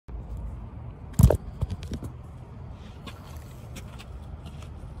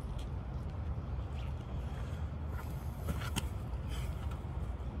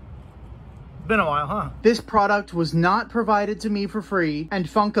been a while, huh? This product was not provided to me for free, and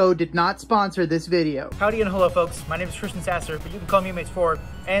Funko did not sponsor this video. Howdy and hello, folks. My name is Tristan Sasser, but you can call me Mates4.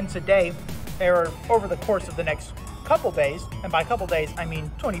 And today, or over the course of the next couple days, and by couple days, I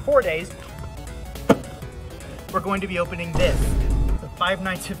mean 24 days, we're going to be opening this, the Five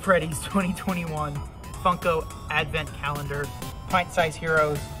Nights at Freddy's 2021 Funko Advent Calendar, pint-sized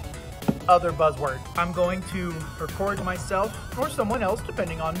heroes, other buzzword. I'm going to record myself or someone else,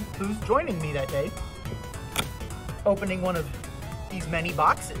 depending on who's joining me that day, opening one of these many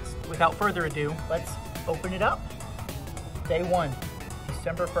boxes. Without further ado, let's open it up. Day 1,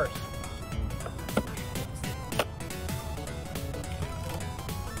 December 1st.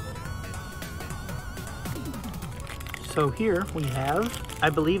 So here we have, I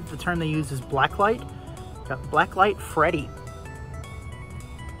believe the term they use is blacklight. Got Blacklight Freddy.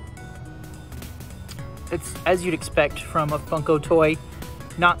 It's as you'd expect from a Funko toy,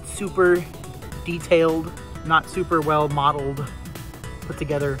 not super detailed, not super well modeled, put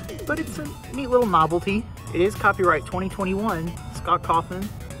together, but it's a neat little novelty. It is copyright 2021, Scott Kaufman,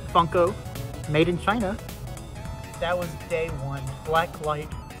 Funko, made in China. That was day 1, Blacklight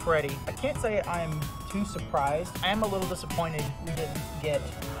Freddy. I can't say I'm too surprised. I am a little disappointed we didn't get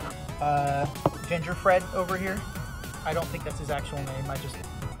Ginger Fred over here. I don't think that's his actual name,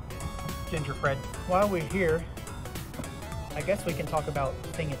 Ginger Fred. While we're here, I guess we can talk about the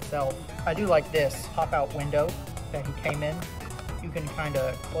thing itself. I do like this pop-out window that he came in. You can kind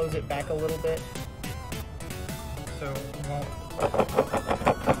of close it back a little bit so it won't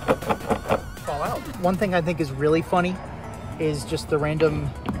fall out. One thing I think is really funny is just the random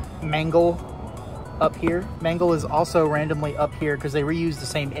mangle up here. Mangle is also randomly up here because they reused the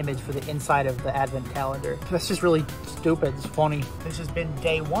same image for the inside of the advent calendar. That's just really stupid. It's funny. This has been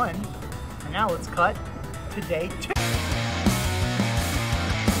day 1. Now let's cut to day 2.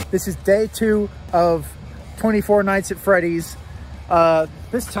 This is day 2 of 24 Nights at Freddy's.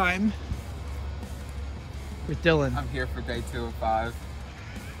 This time with Dylan. I'm here for day 2 of 5.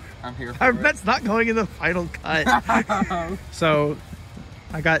 I'm here for That's not going in the final cut. So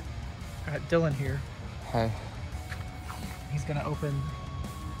I got Dylan here. Hey. He's gonna open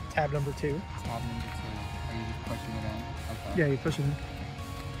tab number 2. Tab number 2. Are you just pushing it in? Okay. Yeah, you're pushing it.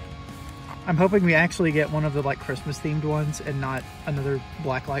 I'm hoping we actually get one of the like Christmas themed ones and not another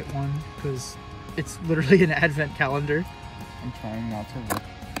blacklight one, because it's literally an advent calendar. I'm trying not to look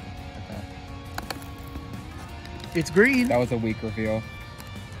at that. It's green. That was a weak reveal.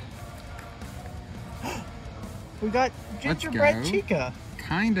 We got gingerbread chica.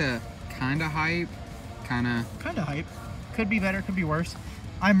 Kinda hype. Kinda hype. Could be better, could be worse.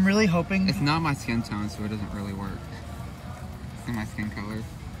 I'm really hoping. It's not my skin tone, so it doesn't really work. It's not my skin color.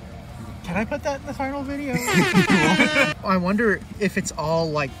 Can I put that in the final video? I wonder if it's all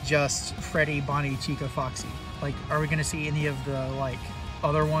like just Freddy, Bonnie, Chica, Foxy. Like, are we gonna see any of the like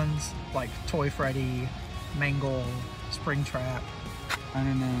other ones, like Toy Freddy, Mangle, Springtrap? I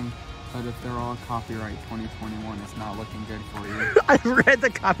don't know, but if they're all copyright 2021, it's not looking good for you. I read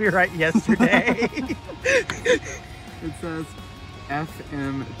the copyright yesterday. It says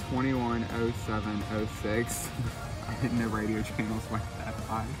FM 210706. I didn't know radio channels went that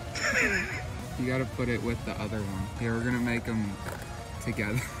high. You gotta put it with the other one. Here, we're gonna make them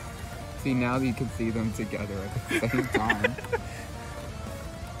together. See, now you can see them together at the same time.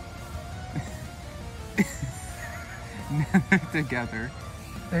 Now they're together.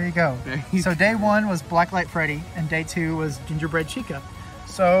 There you go. So day 1 was Blacklight Freddy, and day 2 was Gingerbread Chica.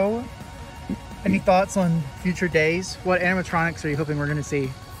 So, any thoughts on future days? What animatronics are you hoping we're gonna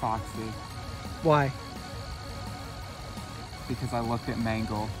see? Foxy. Why? Because I looked at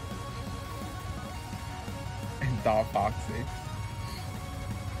Mangle and thought Foxy.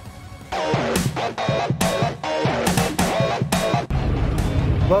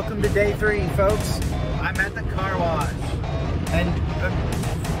 Welcome to day 3, folks. I'm at the car wash. And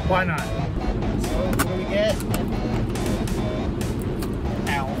why not? So what do we get?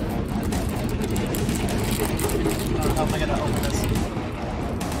 Ow. How am I gonna open this?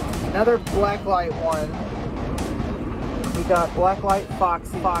 Another blacklight one. We got Blacklight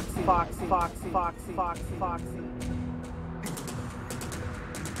Foxy.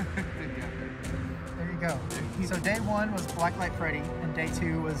 There you go. So day 1 was Blacklight Freddy, and day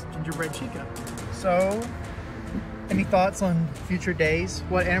 2 was Gingerbread Chica. So, any thoughts on future days?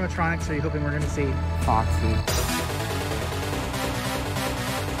 What animatronics are you hoping we're going to see? Foxy.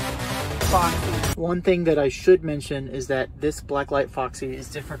 One thing that I should mention is that this Blacklight Foxy is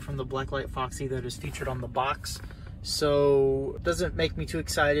different from the Blacklight Foxy that is featured on the box. So it doesn't make me too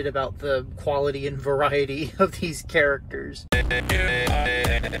excited about the quality and variety of these characters.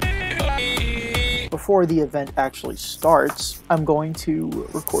 Before the event actually starts, I'm going to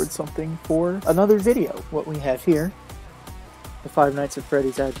record something for another video. What we have here, the Five Nights at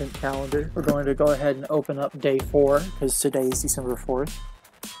Freddy's Advent Calendar. We're going to go ahead and open up day 4, because today is December 4th.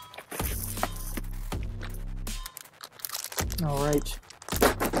 Alright.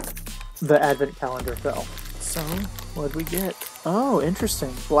 The Advent Calendar fell. So, what'd we get? Oh, interesting.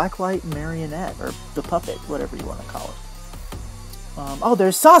 Blacklight Marionette, or the puppet, whatever you want to call it. Oh,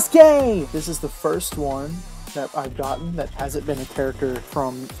 there's Sasuke! This is the first one that I've gotten that hasn't been a character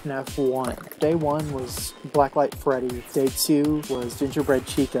from FNAF 1. Day 1 was Blacklight Freddy. Day 2 was Gingerbread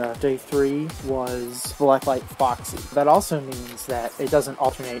Chica. Day 3 was Blacklight Foxy. That also means that it doesn't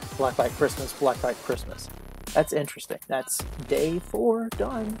alternate Blacklight Christmas, Blacklight Christmas. That's interesting. That's day 4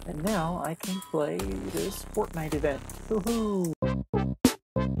 done, and now I can play this Fortnite event. Woohoo!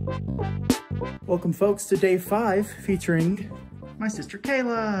 Welcome, folks, to day 5 featuring my sister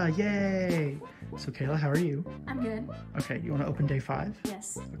Kayla. Yay! So Kayla, how are you? I'm good. Okay, you want to open day 5?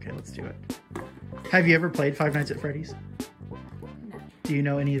 Yes. Okay, let's do it. Have you ever played Five Nights at Freddy's? No. Do you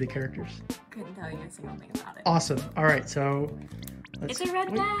know any of the characters? Couldn't tell you a single thing about it. Awesome. All right, so It's a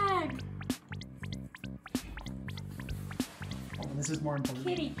red bag. This is more important.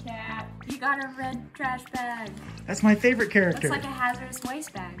 Kitty cat. You got a red trash bag. That's my favorite character. Looks like a hazardous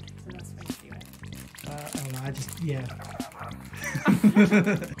waste bag. So that's what you do it. I don't know. I just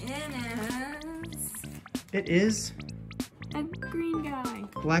It is a green guy.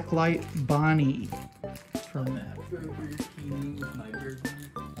 Blacklight Bonnie from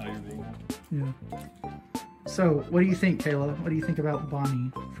Yeah. So, what do you think, Kayla? What do you think about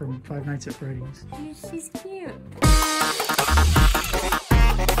Bonnie from Five Nights at Freddy's? She's cute.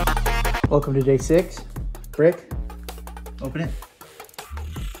 Welcome to day 6. Brick, open it.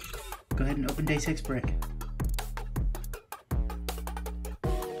 Go ahead and open day 6, Brick.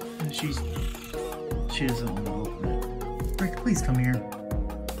 She doesn't want to open it. Brick, please come here.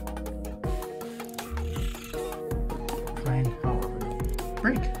 Fine, I'll open it.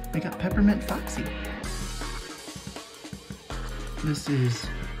 Brick, we got Peppermint Foxy. This is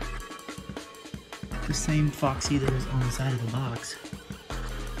the same Foxy that was on the side of the box,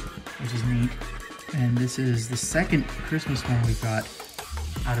 which is neat. And this is the second Christmas one we got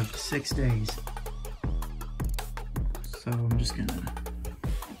out of 6 days. So I'm just gonna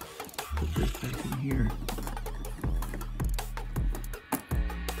put this back in here.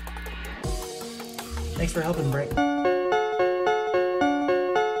 Thanks for helping, Brick.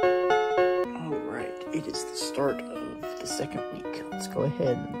 Alright, it is the start of the second week. Let's go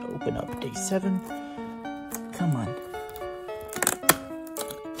ahead and open up day 7. Come on.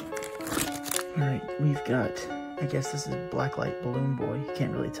 Alright, we've got, I guess this is Blacklight Balloon Boy. You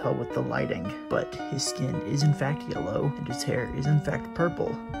can't really tell with the lighting, but his skin is in fact yellow, and his hair is in fact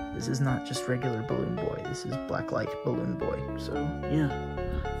purple. This is not just regular Balloon Boy, this is Blacklight Balloon Boy, so yeah.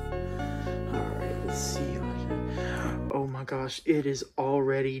 Alright, let's see. Oh my gosh, it is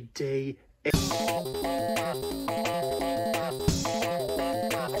already day 8.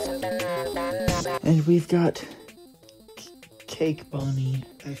 And we've got Cake Bonnie.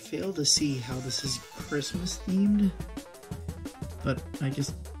 I fail to see how this is Christmas themed, but I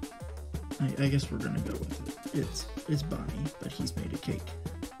guess we're gonna go with it. It's Bonnie, but he's made a cake.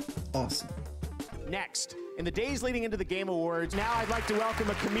 Awesome. Next, in the days leading into the Game Awards, now I'd like to welcome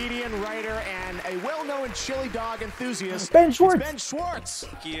a comedian, writer, and a well-known chili dog enthusiast, Ben Schwartz. Ben Schwartz.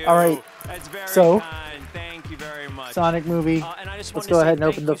 Thank you. All right. That's very So, kind. Thank you very much. Sonic movie. And I just Let's want go to ahead say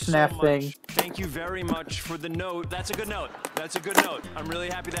and open the thank you FNAF so thing. much. Thank you very much for the note. That's a good note. That's a good note. I'm really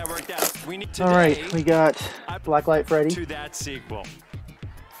happy that worked out. We need today. All right, we got Blacklight Freddy. To that sequel.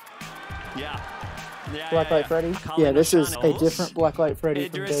 Yeah. Blacklight Freddy. Yeah, this is a different Blacklight Freddy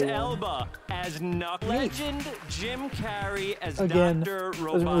from Idris day 1. Elba as Knuckles. Legend Jim Carrey as Again, Dr.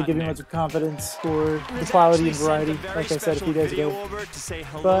 doesn't really give me Robotnik. much confidence for the quality and variety, like I said a few days ago. To say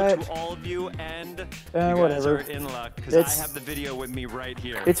hello But, to all of you, and you guys whatever. are in luck because I have the video with me right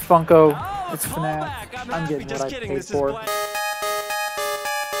here. It's Funko. Oh, It's callback. FNAF. I'm I'm happy. getting Just what I kidding. paid This is for. Black.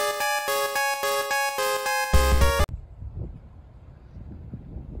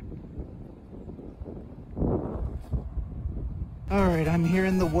 Alright, I'm here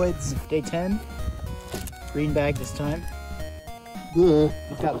in the woods. Day 10. Green bag this time. We've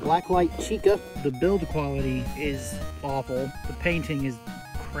got Blacklight Chica. The build quality is awful. The painting is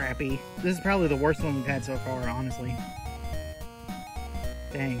crappy. This is probably the worst one we've had so far, honestly.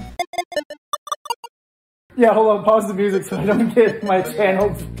 Dang. Yeah, hold on, pause the music so I don't get my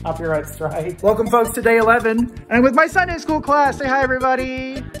channel's copyright strike. Welcome, folks, to day 11. And I'm with my Sunday school class. Say hi,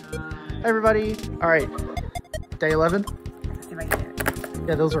 everybody. Hi, everybody. All right, day 11.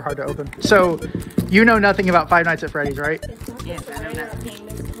 Yeah, those are hard to open. So, you know nothing about Five Nights at Freddy's, right? Yes, I know that.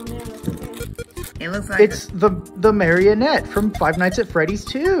 It looks like It's the marionette from Five Nights at Freddy's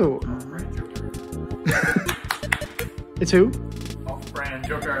 2. It's who? Off-brand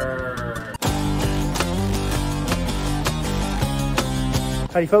Joker.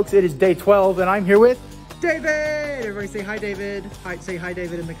 Howdy folks, it is day 12 and I'm here with David! Everybody say hi, David. Hi, say hi,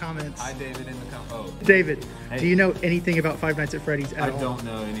 David, in the comments. Hi, David, in the comments. Oh. David, Hey. do you know anything about Five Nights at Freddy's at all? I don't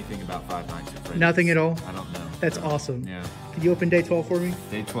know anything about Five Nights at Freddy's. Nothing at all? I don't know. That's awesome. Yeah. Can you open day 12 for me?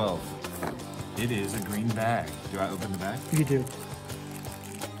 Day 12. It is a green bag. Do I open the bag? You do.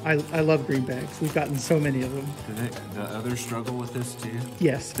 I love green bags. We've gotten so many of them. Do the others struggle with this too?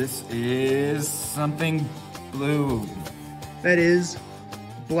 Yes. This is something blue. That is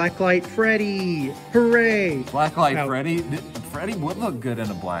Blacklight Freddy. Hooray! Blacklight Now, Freddy? Freddy would look good in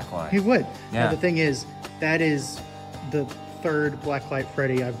a blacklight. He would. Yeah. Now, the thing is, that is the third Blacklight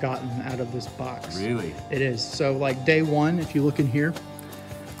Freddy I've gotten out of this box. Really? It is. So, like, day one, if you look in here,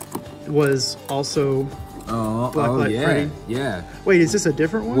 was also Blacklight yeah. Freddy. Yeah. Wait, is this a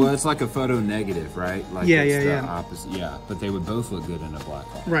different one? Well, it's like a photo negative, right? Like Yeah, it's yeah, the yeah. Opposite. Yeah, but they would both look good in a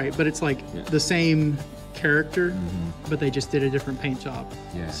blacklight. Right, but it's like Yeah. the same character, but they just did a different paint job.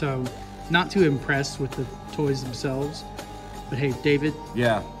 Yeah. So, not too impressed with the toys themselves. But hey, David,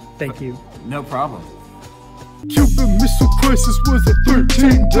 Yeah. thank you. No problem. Cuban Missile Crisis was a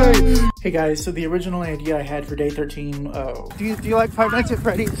 13-day. Hey guys, so the original idea I had for day 13, do you like Five Nights at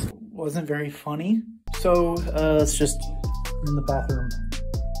Freddy's? Wasn't very funny. So, it's just in the bathroom.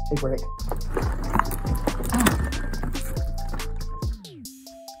 Hey, break.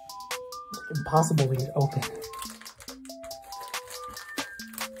 It's impossible to get open.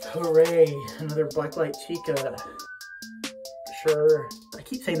 Hooray, another Blacklight Chica. Sure, I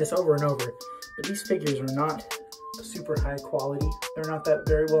keep saying this over and over, but these figures are not super high quality. They're not that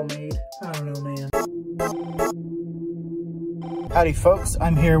very well made. I don't know, man. Howdy folks,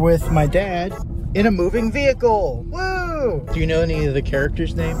 I'm here with my dad in a moving vehicle. Woo! Do you know any of the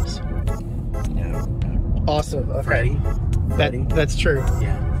characters' names? No. Awesome. Okay. Freddy. That's true.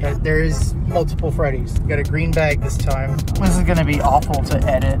 Yeah. There is multiple Freddys. Got a green bag this time. This is gonna be awful to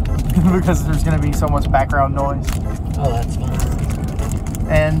edit because there's gonna be so much background noise. Oh, that's fun.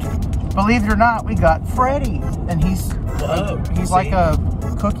 And believe it or not, we got Freddy, and he's like a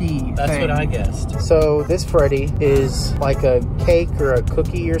cookie. That's thing. what I guessed. So this Freddy is like a cake or a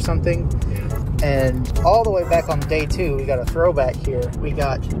cookie or something. And all the way back on day 2, we got a throwback here. We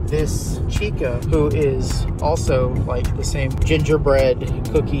got this Chica, who is also like the same gingerbread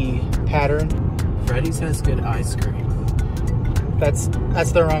cookie pattern. Freddy's has good ice cream. That's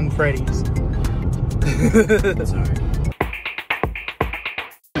the wrong Freddy's. Sorry.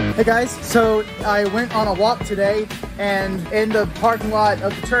 Hey guys, so I went on a walk today, and in the parking lot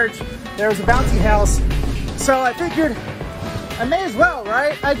of the church, there was a bouncy house. So I figured I may as well,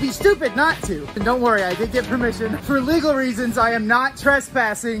 right? I'd be stupid not to. And don't worry, I did get permission. For legal reasons, I am not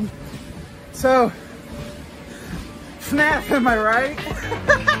trespassing. So, FNAF, am I right?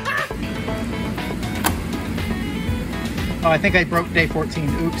 Oh, I think I broke day 14,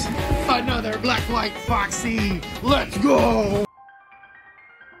 oops. Another Blacklight Foxy, let's go!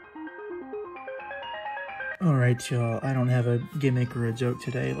 Alright y'all, I don't have a gimmick or a joke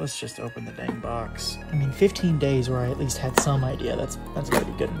today. Let's just open the dang box. I mean, 15 days where I at least had some idea. That's gotta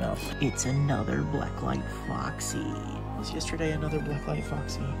be good enough. It's another Blacklight Foxy. Was yesterday another Blacklight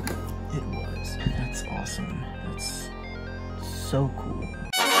Foxy? It was. That's awesome. That's so cool.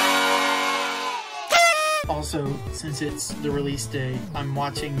 Also, since it's the release day, I'm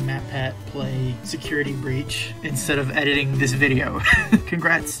watching MatPat play Security Breach instead of editing this video.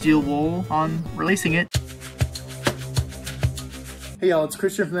 Congrats, Steel Wool, on releasing it. Hey y'all, it's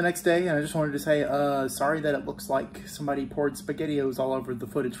Christian from the next day, and I just wanted to say, sorry that it looks like somebody poured SpaghettiOs all over the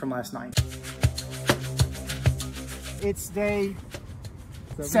footage from last night. It's day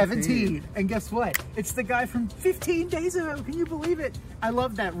 17, and guess what? It's the guy from 15 days ago. Can you believe it? I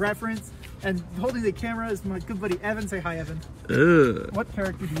love that reference. And holding the camera is my good buddy Evan. Say hi, Evan. What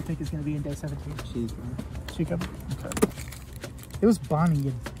character do you think is going to be in day 17? Chica. Okay. It was Bonnie,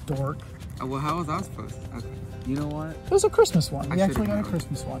 you dork. Oh, well, how was I supposed to? Okay. You know what? It was a Christmas one. We actually got a known.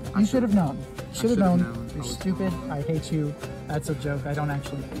 Christmas one. You should have known. Should have known. I You're was stupid. I hate you. That's a joke. I don't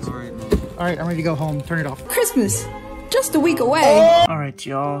actually hate you. All right, man. All right, I'm ready to go home. Turn it off. Christmas, just a week away. All right,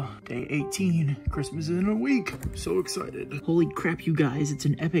 y'all. Day 18. Christmas in a week. I'm so excited. Holy crap, you guys. It's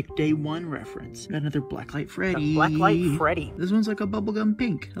an epic day 1 reference. Got another Blacklight Freddy. Blacklight Freddy. This one's like a bubblegum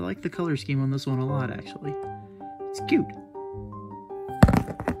pink. I like the color scheme on this one a lot, actually. It's cute.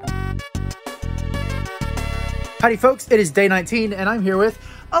 Howdy folks, it is day 19 and I'm here with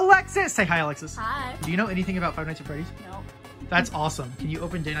Alexis. Say hi, Alexis. Hi. Do you know anything about Five Nights at Freddy's? No. That's awesome. Can you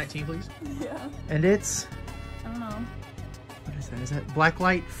open day 19, please? Yeah. And it's... I don't know. What is that? Is that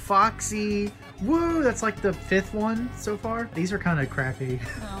Blacklight Foxy? Woo, that's like the 5th one so far. These are kind of crappy.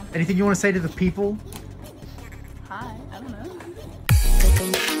 No. Anything you want to say to the people? Hi. I don't know.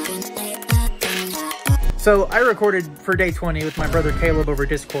 So I recorded for day 20 with my brother Caleb over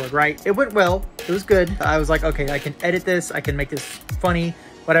Discord, right? It went well. It was good. I was like, okay, I can edit this. I can make this funny,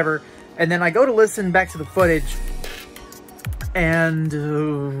 whatever. And then I go to listen back to the footage and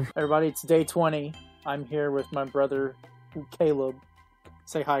everybody, it's day 20. I'm here with my brother Caleb.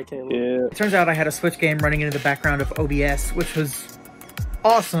 Say hi, Caleb. Yeah. It turns out I had a Switch game running into the background of OBS, which was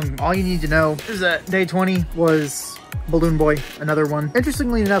awesome. All you need to know is that day 20 was Balloon Boy, another one.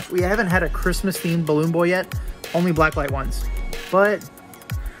 Interestingly enough, we haven't had a Christmas themed Balloon Boy yet, only Blacklight ones, but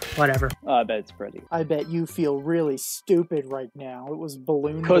whatever. I bet it's Freddy. I bet you feel really stupid right now. It was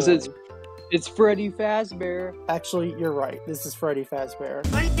Balloon Boy. Because it's Freddy Fazbear. Actually, you're right. This is Freddy Fazbear.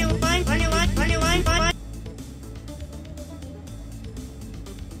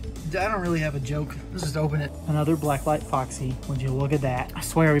 I don't really have a joke. Let's just open it. Another Blacklight Foxy. Would you look at that? I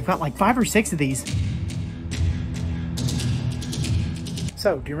swear, we've got like 5 or 6 of these.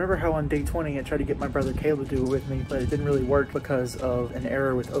 So, do you remember how on day 20 I tried to get my brother Caleb to do it with me, but it didn't really work because of an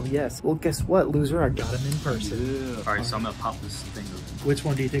error with OBS? Well, guess what, loser? I got him in person. Yeah. Alright, so I'm gonna pop this thing open. Which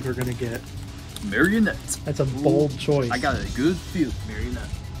one do you think we're gonna get? Marionettes. That's a bold choice. I got a good feel. Marionette.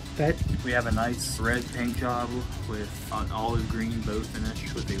 That we have a nice red paint job with an olive green bow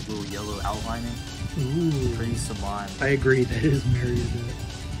finish with a little yellow outlining. Ooh. Pretty sublime. I agree, that is Marionette.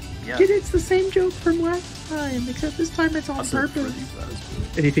 Yeah. It's the same joke from last time, except this time it's on purpose.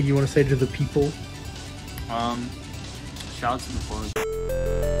 Anything you want to say to the people? Shout out to the plug.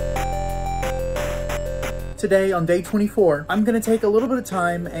 Today on day 24, I'm gonna take a little bit of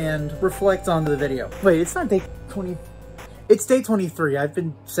time and reflect on the video. Wait, it's not day 20. It's day 23. I've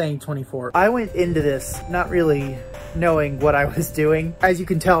been saying 24. I went into this not really knowing what I was doing. As you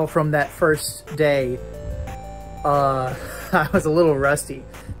can tell from that first day, I was a little rusty.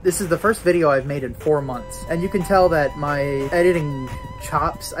 This is the first video I've made in 4 months, and you can tell that my editing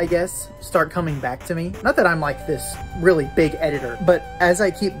chops, I guess, start coming back to me. Not that I'm like this really big editor, but as I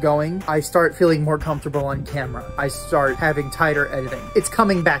keep going, I start feeling more comfortable on camera. I start having tighter editing. It's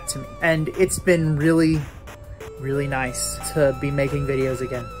coming back to me, and it's been really nice to be making videos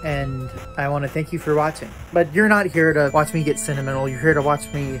again, and I want to thank you for watching. But you're not here to watch me get sentimental. You're here to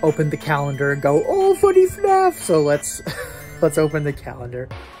watch me open the calendar and go, oh, funny FNAF. So let's open the calendar.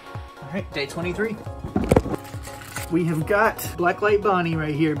 All right, day 23. We have got Blacklight Bonnie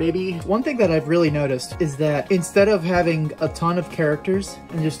right here, baby. One thing that I've really noticed is that instead of having a ton of characters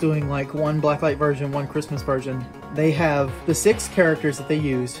and just doing like one Blacklight version, one Christmas version, they have the 6 characters that they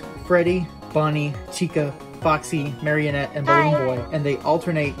use: Freddy, Bonnie, Chica, Foxy, Marionette, and Balloon Boy, and they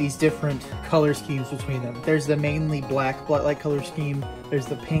alternate these different color schemes between them. There's the mainly black Blacklight color scheme, there's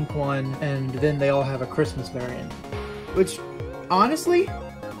the pink one, and then they all have a Christmas variant, which honestly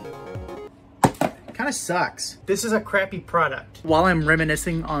kind of sucks. This is a crappy product. While I'm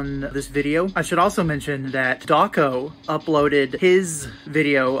reminiscing on this video, I should also mention that Dawko uploaded his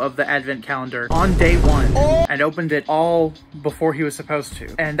video of the advent calendar on day 1 and opened it all before he was supposed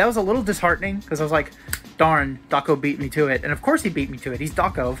to. And that was a little disheartening because I was like, darn, Dawko beat me to it. And of course he beat me to it. He's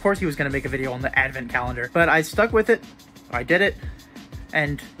Dawko. Of course he was going to make a video on the advent calendar. But I stuck with it. I did it.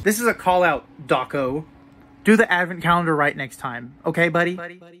 And this is a call out, Dawko. Do the advent calendar right next time. Okay, buddy?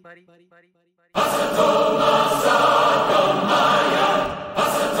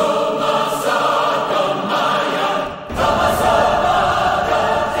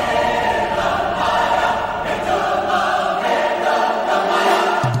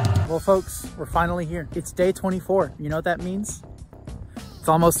 Well, folks, we're finally here. It's day 24. You know what that means? It's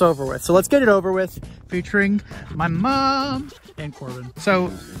almost over with. So let's get it over with, featuring my mom and Corbin.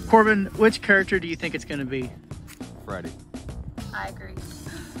 So, Corbin, which character do you think it's gonna be? Freddy. I agree.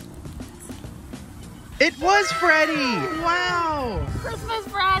 It was Freddy! Wow! Christmas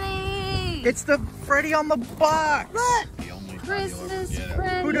Freddy! It's the Freddy on the box! Look! Christmas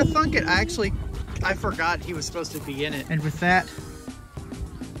Freddy! Who'd have thunk it? I forgot he was supposed to be in it. And with that,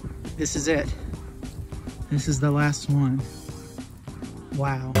 this is it. This is the last one.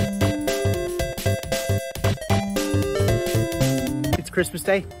 Wow. It's Christmas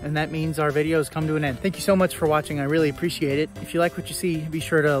Day, and that means our video has come to an end. Thank you so much for watching. I really appreciate it. If you like what you see, be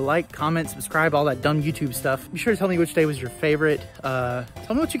sure to like, comment, subscribe, all that dumb YouTube stuff. Be sure to tell me which day was your favorite. Tell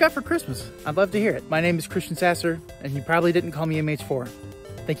me what you got for Christmas. I'd love to hear it. My name is Christian Sasser, and you probably didn't call me MH4.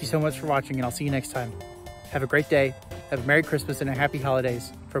 Thank you so much for watching, and I'll see you next time. Have a great day. Have a Merry Christmas and a Happy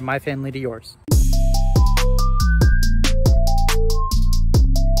Holidays from my family to yours.